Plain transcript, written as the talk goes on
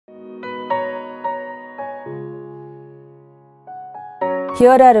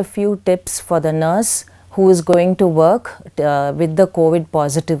Here are a few tips for the nurse who is going to work with the COVID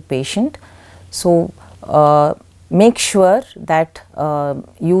positive patient. So, make sure that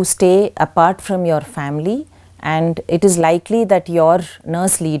you stay apart from your family, and it is likely that your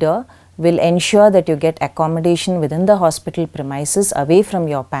nurse leader will ensure that you get accommodation within the hospital premises away from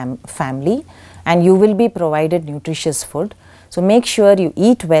your family, and you will be provided nutritious food. So, make sure you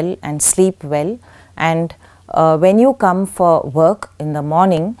eat well and sleep well, and when you come for work in the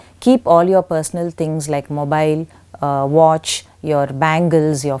morning, keep all your personal things like mobile, watch, your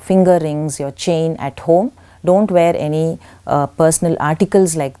bangles, your finger rings, your chain at home. Don't wear any personal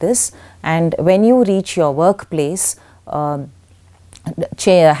articles like this. And when you reach your workplace, have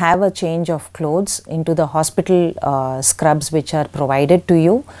a change of clothes into the hospital scrubs which are provided to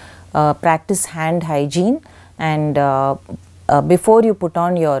you. Practice hand hygiene, and before you put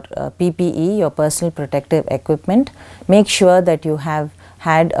on your PPE, your personal protective equipment, make sure that you have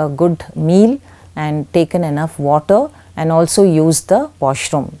had a good meal and taken enough water, and also use the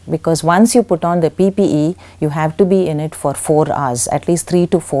washroom, because once you put on the PPE, you have to be in it for 4 hours, at least 3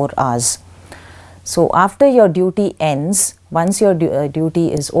 to 4 hours. So after your duty ends, once your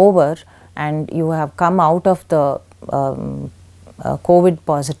duty is over and you have come out of the COVID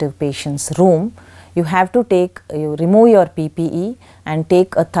positive patient's room, you have to remove your PPE and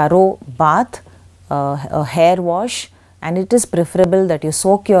take a thorough bath, a hair wash, and it is preferable that you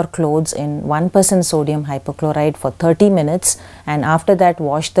soak your clothes in 1% sodium hypochlorite for 30 minutes, and after that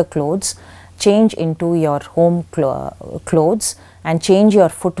wash the clothes, change into your home clothes, and change your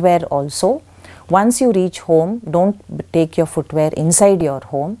footwear also. Once you reach home, don't take your footwear inside your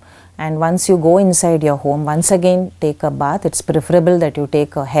home, and once you go inside your home, once again take a bath. It's preferable that you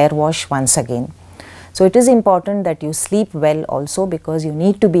take a hair wash once again. So it is important that you sleep well also, because you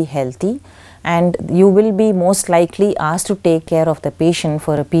need to be healthy, and you will be most likely asked to take care of the patient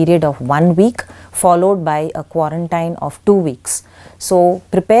for a period of 1 week, followed by a quarantine of 2 weeks. So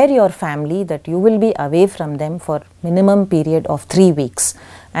prepare your family that you will be away from them for minimum period of 3 weeks,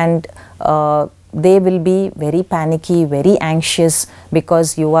 and they will be very panicky, very anxious,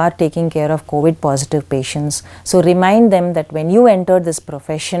 because you are taking care of COVID positive patients. So remind them that when you enter this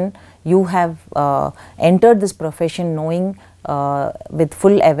profession, you have entered this profession knowing with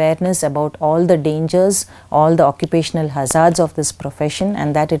full awareness about all the dangers, all the occupational hazards of this profession,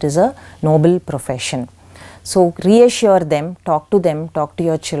 and that it is a noble profession. So reassure them, talk to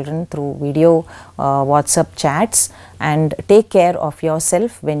your children through video, WhatsApp chats, and take care of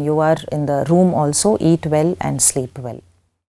yourself when you are in the room also. Eat well and sleep well.